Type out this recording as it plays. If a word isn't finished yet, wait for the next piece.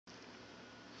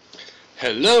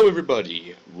Hello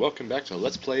everybody! Welcome back to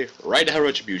Let's Play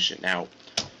Retribution. Now,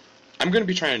 I'm going to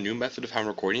be trying a new method of how I'm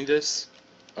recording this,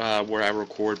 where I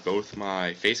record both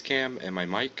my face cam and my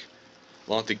mic,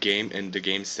 along with the game and the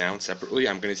game sound separately.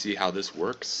 I'm going to see how this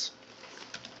works.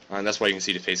 And that's why you can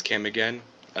see the face cam again.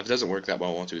 If it doesn't work that well,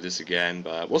 I won't do this again,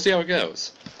 but we'll see how it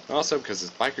goes. Also, because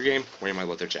it's a biker game, wearing my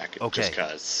leather jacket, okay, just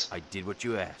cuz. I did what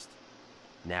you asked.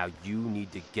 Now you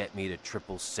need to get me to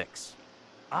 666.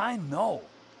 I know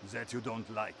that you don't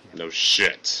like him. No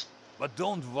shit. But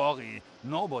don't worry,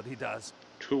 nobody does.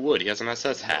 Who would? He has an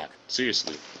SS hat.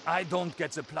 Seriously. I don't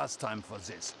get the plus time for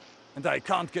this. And I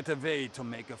can't get away to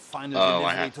make a final Oh, delivery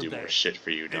I have to today. do more shit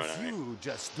for you, don't if I? you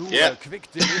just do Yep. a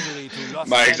quick delivery to Los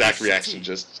My Angeles exact reaction, City,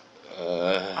 just...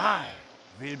 I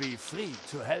will be free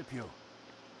to help you.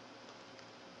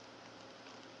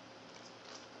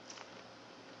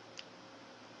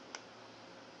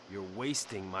 You're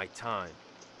wasting my time.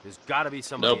 There's gotta be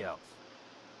somebody else.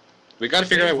 We gotta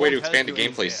figure out a way to Won't expand the help you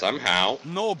in gameplay there. somehow.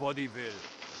 Nobody will.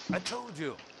 I told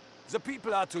you. The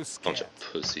people are too scared. Bunch of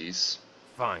pussies.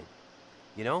 Fine.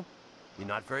 You know, you're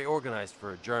not very organized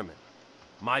for a German.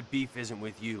 My beef isn't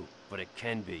with you, but it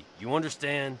can be. You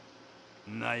understand?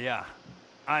 Naja,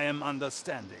 I am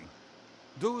understanding.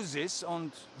 Do this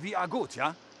and we are good,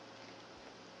 yeah?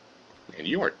 And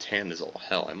you are tan as all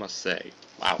hell, I must say.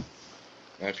 Wow.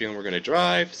 I have a feeling we're gonna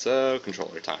drive, so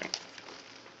controller time.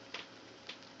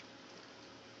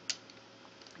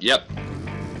 Yep.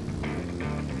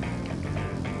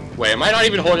 Wait, am I not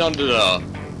even holding on to the...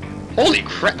 Holy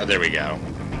crap! Oh, there we go.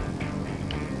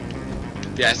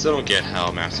 Yeah, I still don't get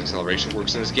how mass acceleration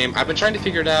works in this game. I've been trying to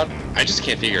figure it out. I just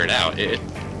can't figure it out.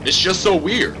 It's just so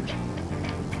weird.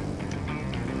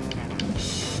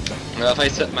 If I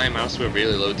set my mouse to a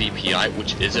really low DPI,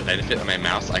 which is a benefit of my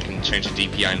mouse, I can change the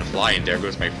DPI on the fly, and there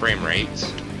goes my frame rate.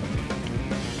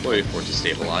 Wait for it to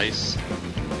stabilize.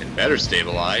 It better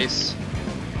stabilize.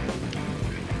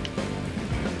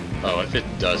 Oh, if it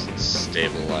doesn't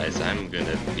stabilize, I'm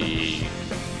gonna be...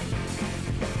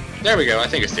 There we go, I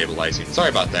think it's stabilizing. Sorry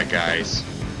about that, guys.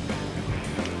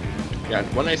 Yeah,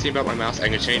 one nice thing about my mouse, I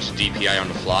can change the DPI on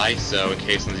the fly, so in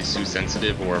case something's too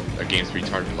sensitive or a game's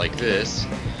retarded like this,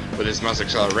 with this mouse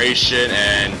acceleration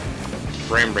and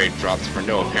frame rate drops for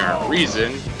no apparent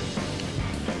reason,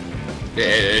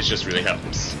 it just really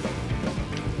helps.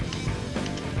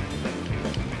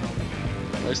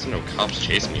 At least no cops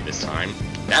chase me this time.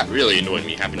 That really annoyed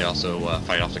me, having to also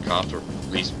fight off the cops, or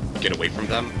at least get away from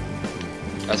them.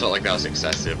 I felt like that was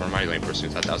excessive, or am I the only person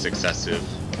who thought that was excessive?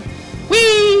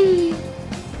 Whee!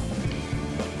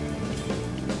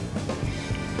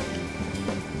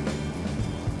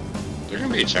 Is there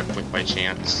gonna be a checkpoint by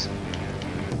chance?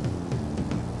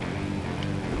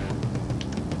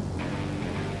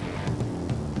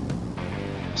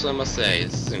 So I must say,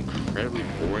 this is incredibly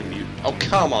boring music. Oh,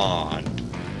 come on!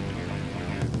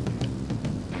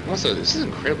 Also, this is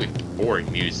incredibly boring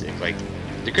music. Like,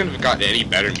 they couldn't have gotten any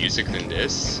better music than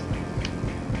this.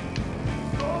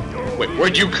 Wait,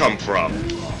 where'd you come from?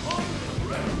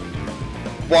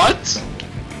 What?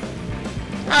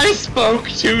 I spoke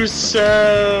too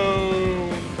soon!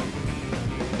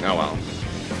 Oh well.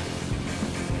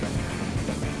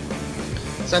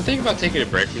 So I'm thinking about taking a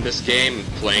break from this game and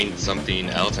playing something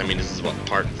else. I mean, this is what,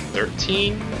 part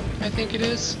 13? I think it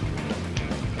is?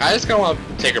 I just kind of want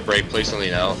to take a break, play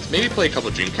something else. Maybe play a couple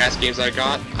of Dreamcast games I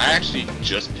got. I actually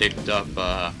just picked up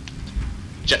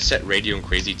Jet Set Radio and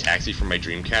Crazy Taxi from my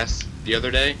Dreamcast the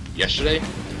other day, yesterday.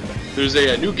 There's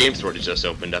a new game store that just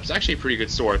opened up. It's actually a pretty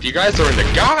good store. If you guys are in the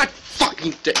god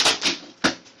fucking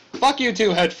fuck you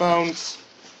too, headphones.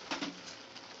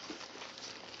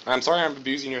 I'm sorry I'm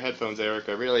abusing your headphones, Eric.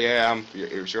 I really am.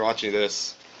 If you're watching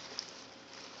this.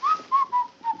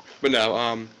 But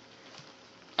no,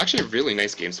 actually, a really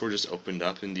nice game store just opened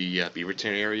up in the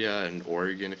Beaverton area in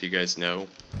Oregon, if you guys know.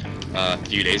 A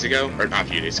few days ago, or not a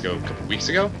few days ago, a couple weeks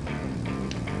ago.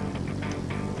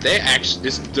 They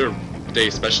actually, they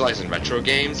specialize in retro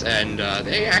games, and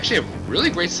they actually have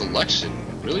really great selection,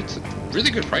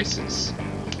 really good prices.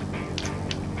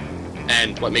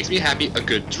 And what makes me happy, a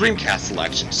good Dreamcast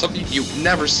selection, something you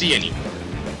never see anymore.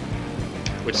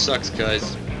 Which sucks,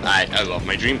 because I love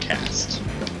my Dreamcast.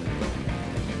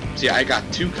 So yeah, I got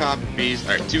two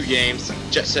games,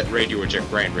 Jet Set Radio or Jet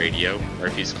Brand Radio, or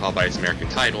if he's called by its American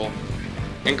title,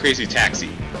 and Crazy Taxi.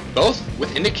 Both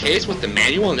within the case with the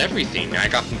manual and everything. I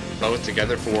got them both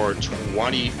together for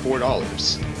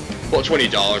 $24. Well,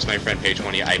 $20, my friend paid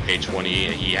 20, I paid 20,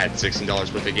 and he had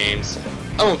 $16 worth of games.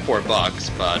 I went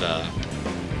 $4, but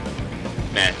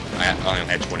man, I only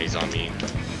had 20s on me.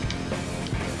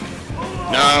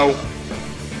 No!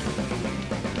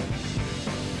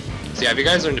 So yeah, if you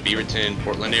guys are in the Beaverton,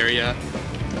 Portland area,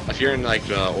 if you're in like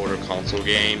the older console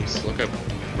games, look up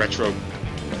Retro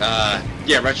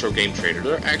Game Trader.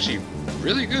 They're actually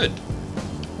really good.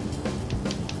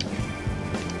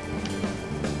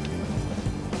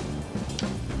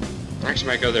 I actually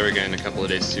might go there again in a couple of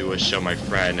days to show my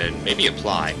friend and maybe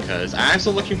apply, because I'm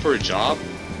still looking for a job.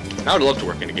 I would love to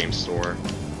work in a game store.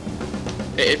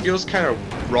 It feels kind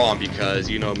of wrong because,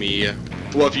 you know me,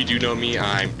 well, if you do know me,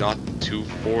 I'm not too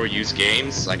for used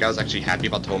games. Like, I was actually happy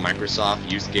about the whole Microsoft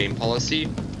used game policy.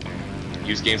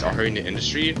 Used games are hurting the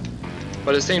industry.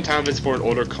 But at the same time, if it's for an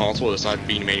older console that's not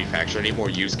being manufactured anymore,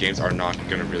 used games are not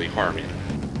going to really harm it.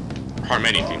 Harm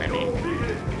anything, I mean.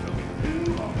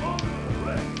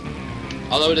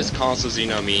 Although this console's, you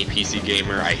know me, PC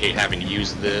gamer, I hate having to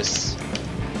use this.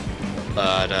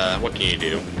 But, what can you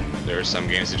do? There are some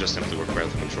games that just simply work better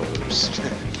with controllers.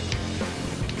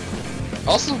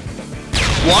 Also,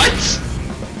 what?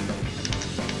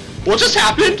 What just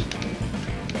happened?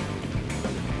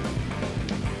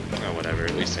 Oh, whatever,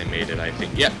 at least I made it, I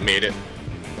think. Yep, made it.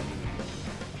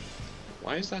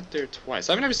 Why is that there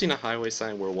twice? I've never seen a highway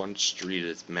sign where one street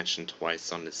is mentioned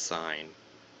twice on this sign.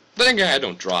 Then again, I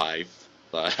don't drive.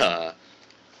 But,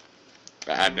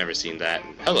 I've never seen that.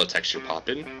 Hello, texture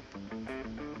poppin'.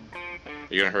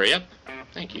 Are you gonna hurry up?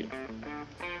 Thank you.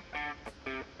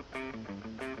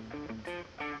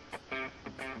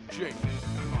 Jake,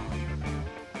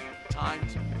 time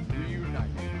to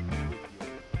reunite with your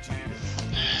dear.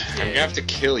 I'm gonna have to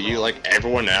kill you like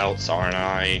everyone else, aren't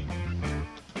I?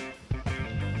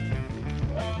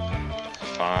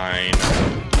 Fine.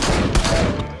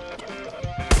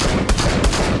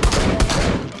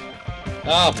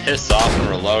 Oh, piss off, I'm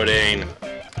reloading.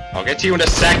 I'll get to you in a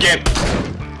second.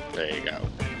 There you go.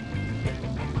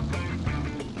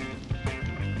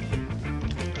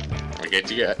 I get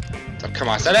to get. Oh, come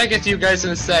on, I said I'd get to you guys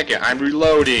in a second. I'm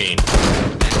reloading.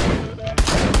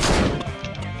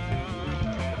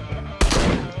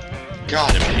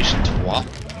 God, impatient twat.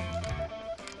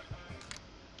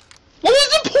 What was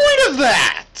the point of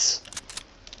that?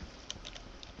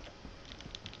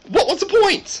 What was the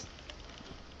point?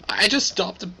 I just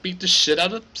stopped to beat the shit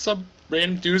out of some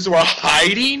random dudes who are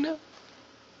hiding?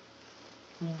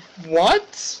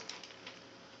 What?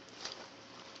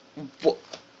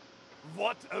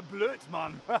 What a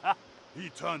Blödmann! He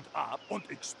turned up and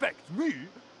expect me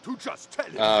to just tell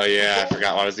him. Oh yeah, I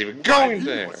forgot why I was even going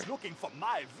there. He was looking for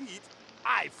my Vita.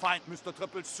 I find Mr.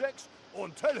 666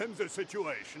 and tell him the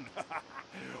situation.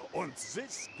 And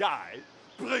this guy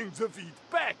brings the Vita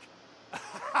back.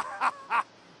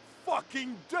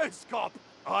 Fucking death cop!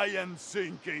 I am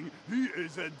thinking he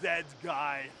is a dead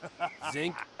guy.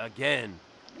 Zinc again.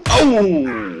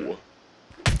 Oh!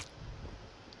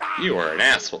 You are an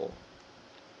asshole.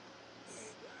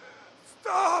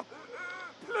 Stop!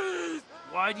 Please!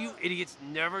 Why do you idiots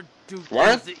never do Why things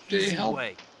aren't the they easy help?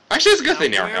 way? Actually, it's a good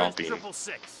thing they're Now, where is helping.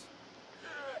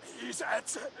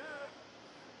 666?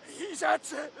 He's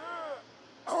at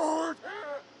Old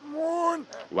Moon.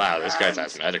 Wow, this guy's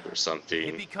asthmatic or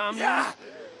something. Hippie commune? Yeah,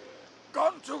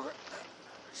 gone to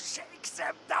shake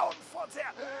them down for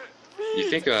their. You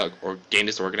think or game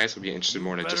disorganized would be interested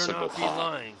more in just Better simple not be pop?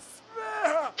 lying.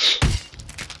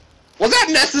 Was that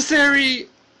necessary?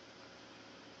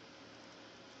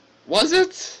 Was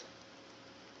it?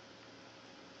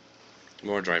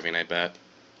 More driving, I bet.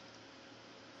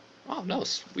 Oh no,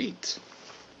 sweet.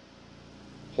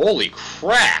 Holy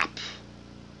crap!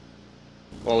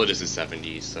 Well, it is the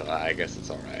 70s, so I guess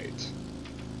it's alright.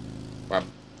 Well,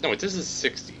 no, this is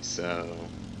 60, so...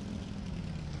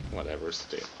 whatever,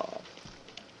 stay pop.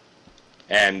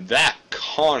 And that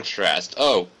contrast,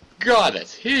 oh god,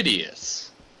 that's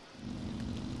hideous!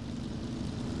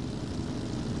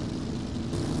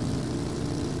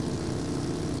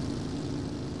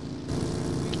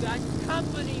 We got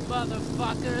company,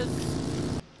 motherfuckers!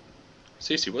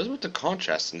 Seriously, what is with the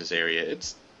contrast in this area?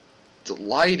 It's the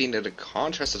lighting and the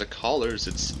contrast of the colors,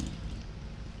 it's...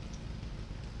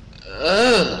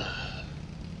 Ugh.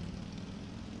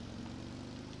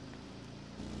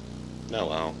 Oh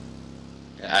well.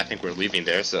 Yeah, I think we're leaving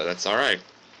there, so that's alright.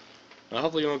 Well,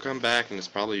 hopefully you won't come back and it's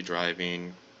probably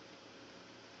driving.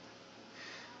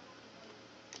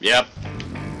 Yep.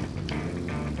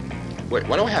 Wait,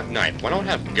 why don't I have knife? Why don't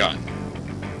I have gun?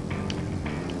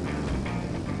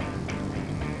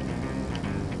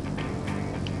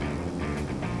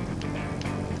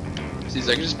 See,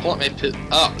 I can just pull out my pit.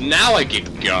 Oh, now I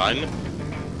get gun.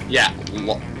 Yeah,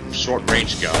 short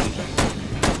range gun.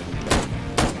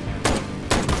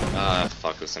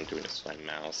 Fuck this, I'm doing this with my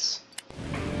mouse.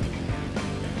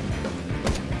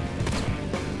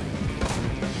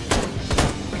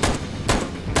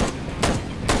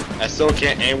 I still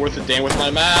can't aim worth a damn with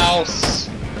my mouse.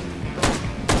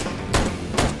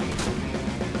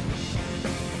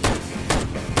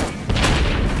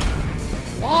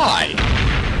 Why?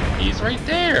 He's right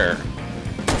there.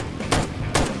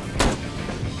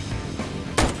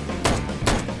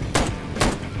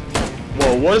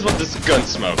 Whoa, what is with this gun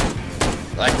smoke?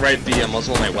 Like right at the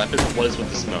muzzle of my weapon, what is with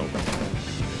the smoke?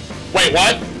 Wait,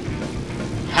 what?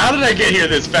 How did I get here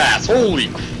this fast? Holy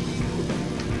crap.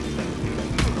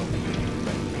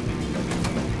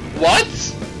 What?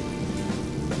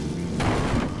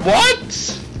 What?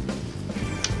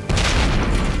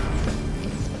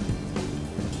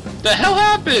 The hell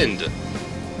happened?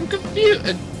 I'm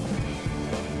confused.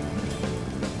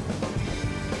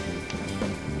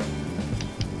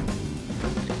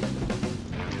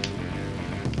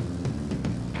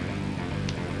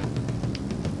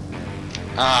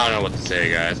 I don't know what to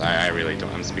say, guys. I really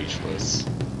don't. I'm speechless.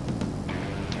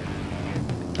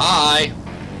 Hi.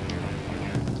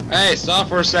 Hey, stop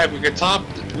for a sec. We could talk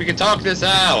this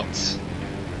out.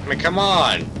 I mean, come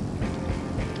on.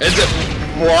 Is it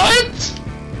what?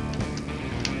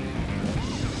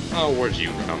 Oh, where'd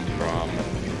you come from?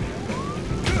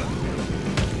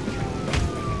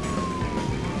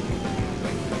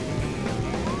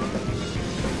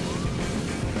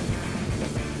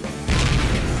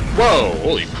 Whoa!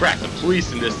 Holy crap! The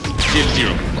police in this gives you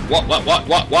what?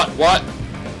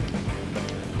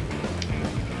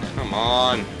 Come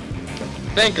on!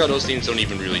 Thank God those things don't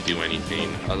even really do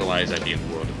anything. Otherwise, I'd be in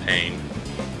a world of pain.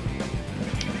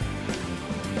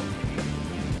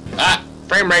 Ah!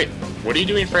 Frame rate! What are you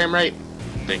doing, frame rate?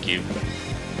 Thank you.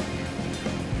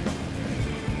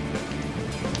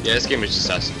 Yeah, this game is just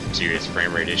has serious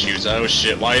frame rate issues. Oh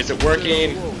shit! Why is it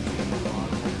working?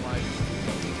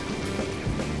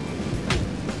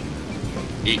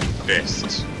 Eat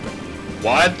fist.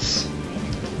 What?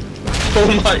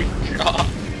 Oh my god!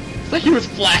 It's like he was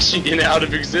flashing in and out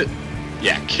of exit.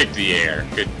 Yeah, kick the air.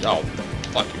 Good. Oh,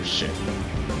 fuck your shit.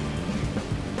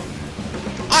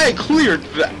 I cleared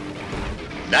that.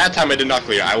 That time I did not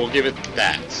clear. I will give it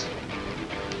that.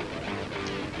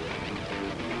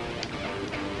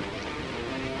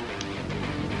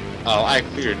 Oh, I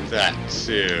cleared that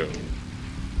too.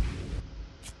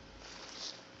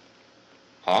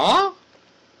 Huh?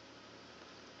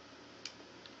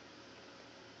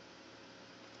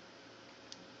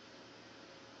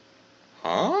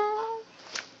 Huh?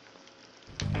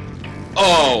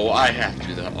 Oh, I have to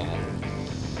do that. Oh,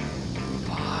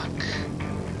 fuck.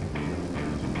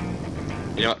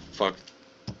 You know what? Fuck.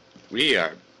 We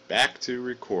are back to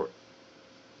record.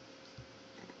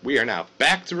 We are now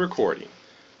back to recording.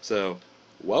 So,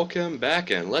 welcome back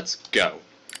and let's go.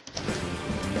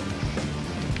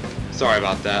 Sorry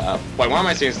about that. Why am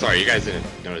I saying sorry? You guys didn't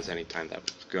notice any time that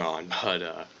was gone, but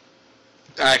I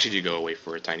actually did go away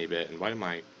for a tiny bit. And why did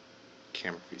my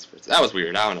camera freeze first? That was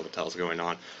weird. I don't know what the hell's going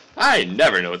on. I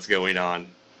never know what's going on.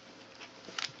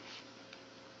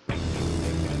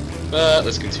 But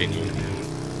let's continue.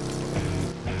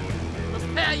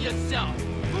 Prepare yourself.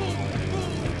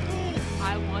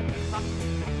 I want to fuck.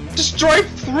 Just drive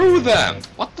through them!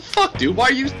 What the fuck, dude? Why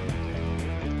are you...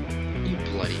 You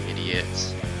bloody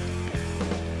idiots.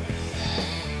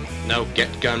 No, get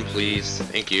gun, please.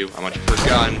 Thank you. How much for a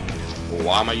gun?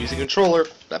 Why am I using a controller?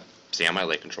 See, on my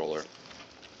leg controller.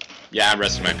 Yeah, I'm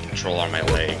resting my controller on my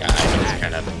leg. I know it's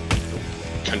kind of...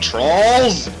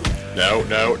 Controls! No,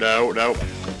 no, no, no.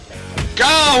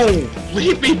 Go!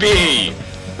 Leave me be!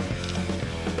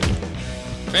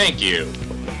 Thank you.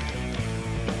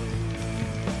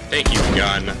 Thank you,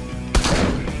 gun.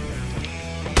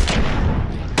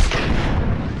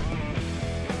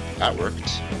 That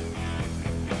worked.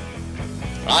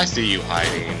 I see you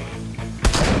hiding.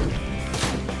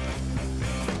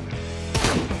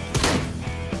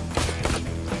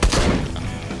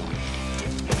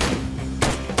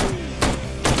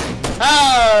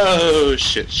 Oh,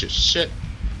 shit, shit, shit.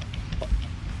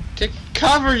 Take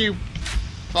cover, you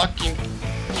fucking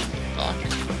fuck.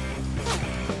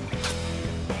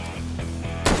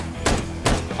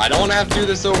 I don't want to have to do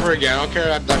this over again. I don't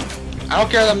care. I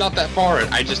don't care that I'm not that far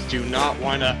in. I just do not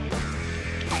want to.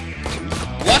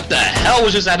 What the hell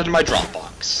was just added to my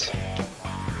Dropbox?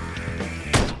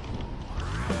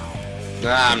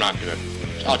 Nah, I'm not gonna.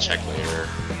 I'll check later.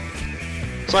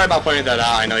 Sorry about pointing that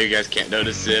out. I know you guys can't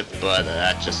notice it, but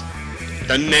that just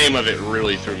the name of it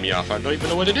really threw me off. I don't even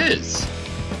know what it is.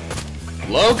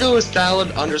 Logo is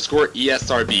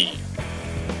salad_ESRB.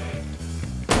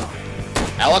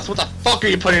 Alex, what the fuck are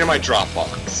you putting in my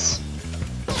Dropbox?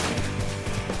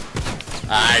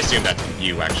 I assume that's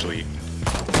you, actually.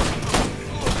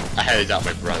 I had to doubt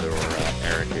my brother or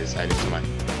Eric is. I didn't know my...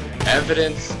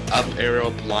 Evidence of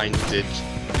aerial blinded.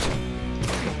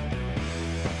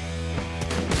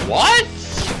 What?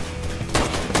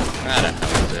 How the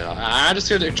hell is it? I'm just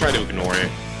gonna try to ignore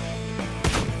it.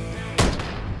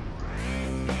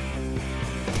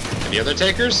 Any other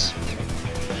takers?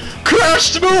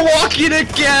 Crashed moonwalking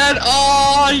again!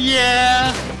 Oh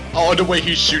yeah! Oh, the way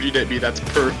he's shooting at me, that's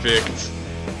perfect.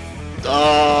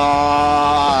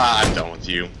 I'm done with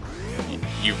you.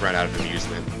 You've run out of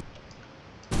amusement.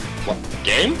 What?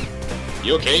 Game?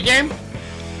 You okay, game?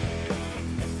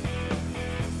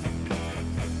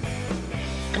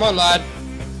 Come on, lad.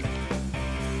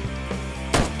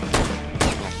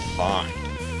 Oh, fine.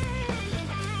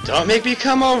 Don't make me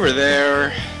come over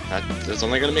there. That's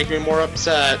only gonna make me more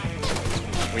upset.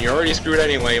 When you're already screwed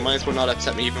anyway, you might as well not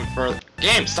upset me even further.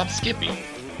 Game, stop skipping.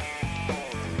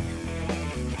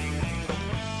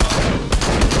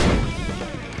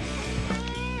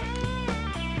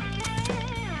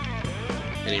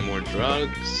 Any more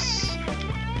drugs?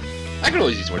 I could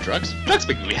always use more drugs. Drugs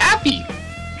make me happy!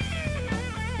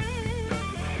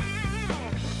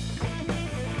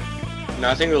 No,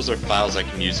 I think those are files like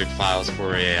music files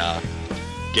for a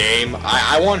game.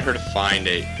 I want her to find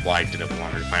a... Well, I didn't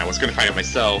want her to find it. I was going to find it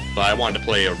myself, but I wanted to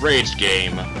play a Rage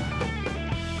game.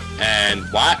 And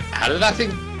what? How did that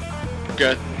thing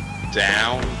go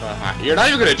down behind? You're not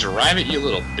even going to drive it, you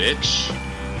little bitch.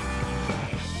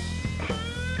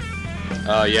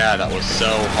 Oh yeah, that was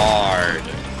so hard.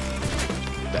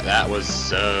 That was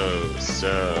so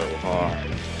hard.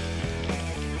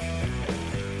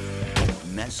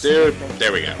 Dude,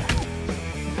 there we go.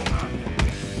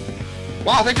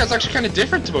 Wow, I think that's actually kind of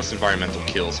different to most environmental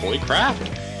kills. Holy crap.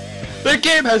 The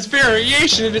game has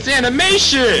variation in its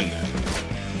animation!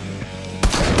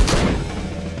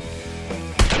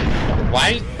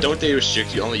 Why don't they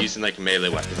restrict you only using like melee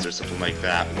weapons or something like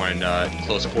that when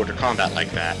close quarter combat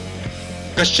like that?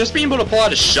 Because just being able to pull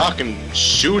out a shotgun and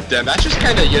shoot them, that's just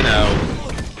kind of, you know,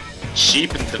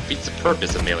 cheap and defeats the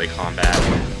purpose of melee combat.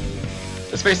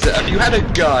 Let's face it, if you had a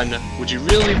gun, would you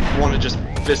really want to just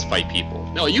fist fight people?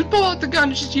 No, you'd pull out the gun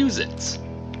and just use it.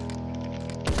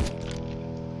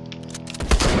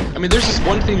 I mean, there's this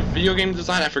one thing in video game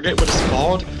design, I forget what it's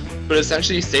called, but it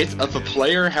essentially states if a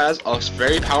player has a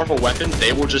very powerful weapon,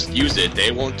 they will just use it.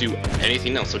 They won't do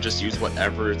anything else, so just use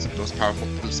whatever is most powerful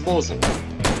at disposal.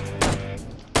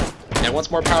 And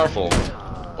what's more powerful?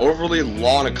 Overly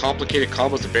long and complicated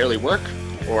combos that barely work?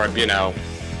 Or, you know,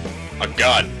 a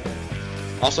gun?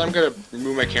 Also, I'm gonna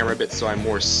remove my camera a bit so I'm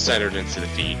more centered into the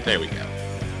feed. There we go.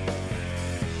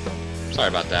 Sorry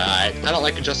about that. I don't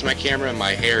like adjusting my camera and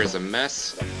my hair is a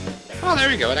mess. Oh, there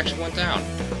we go. It actually went down.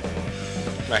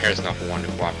 My hair's not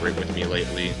wanting to cooperate with me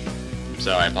lately,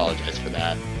 so I apologize for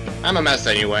that. I'm a mess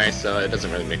anyway, so it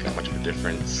doesn't really make that much of a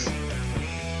difference.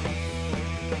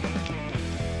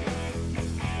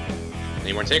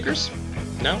 Any more takers?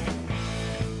 No?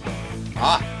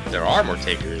 Ah, there are more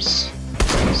takers.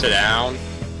 Sit down.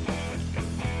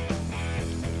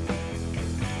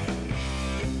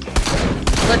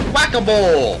 It's like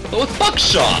whack-a-mole, but with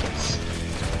buckshot!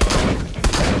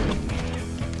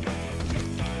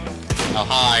 Oh,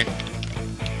 hi.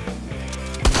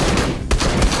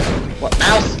 What?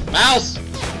 Mouse! Mouse!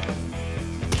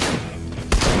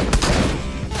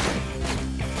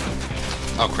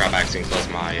 Oh crap, I accidentally closed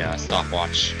my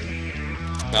stopwatch.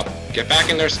 No, get back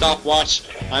in there, stopwatch.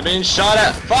 I'm being shot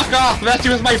at. Fuck off,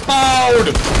 messing with my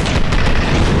phone!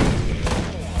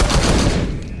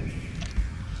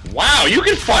 Wow, you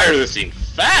can fire this thing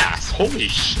fast! Holy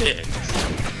shit.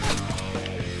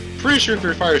 Pretty sure if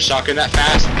you fire a shotgun that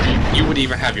fast, you wouldn't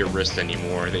even have your wrist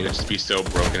anymore. They would just be so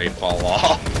broken they'd fall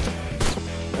off.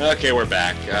 Okay, we're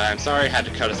back. I'm sorry I had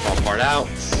to cut a small part out.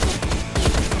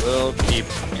 We'll keep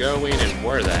going, and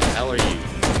where the hell are you?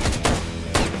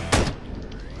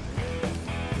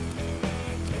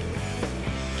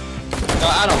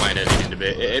 I don't mind editing a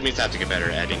bit. It means I have to get better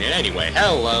at editing it. Anyway,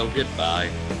 hello,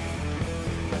 goodbye.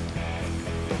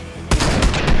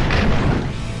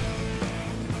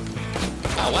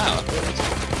 Oh, wow.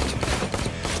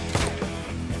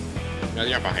 No,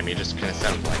 you're behind me. It just kind of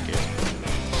sounded like it.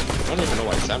 I don't even know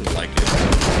why it sounded like it.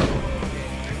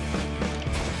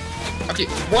 Okay,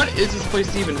 what is this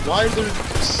place even? Why are there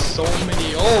so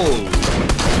many? Oh!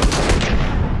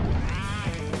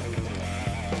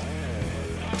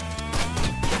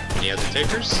 Any other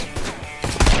takers?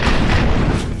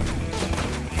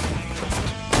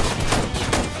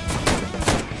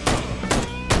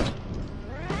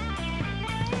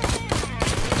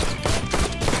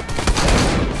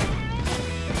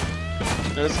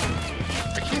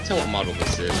 I can't tell what model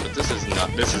this is, but this is not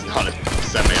a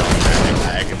semi-automatic.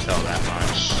 I can tell that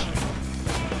much.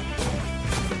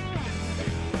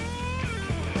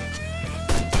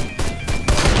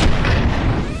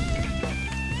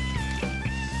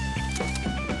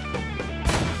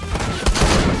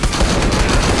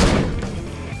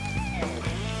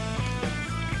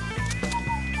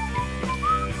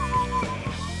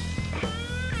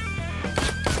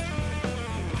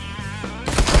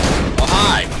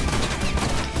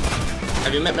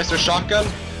 Have you met Mr. Shotgun?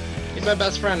 He's my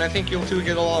best friend. I think you'll two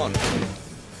get along.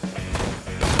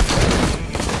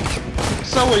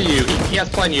 So will you. He has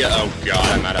plenty of... Oh god,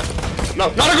 I'm out of...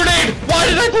 No, not a grenade! Why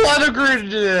did I pull out a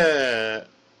grenade?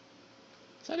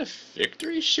 Is that a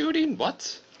victory shooting?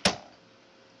 What?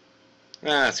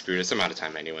 Ah, screw this. I'm out of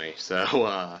time anyway. So,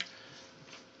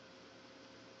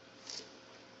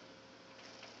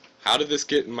 how did this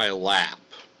get in my lap?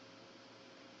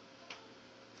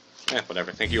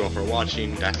 Whatever. Thank you all for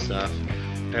watching that stuff.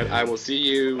 And I will see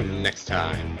you next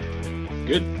time.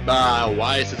 Goodbye.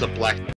 Why is this a black...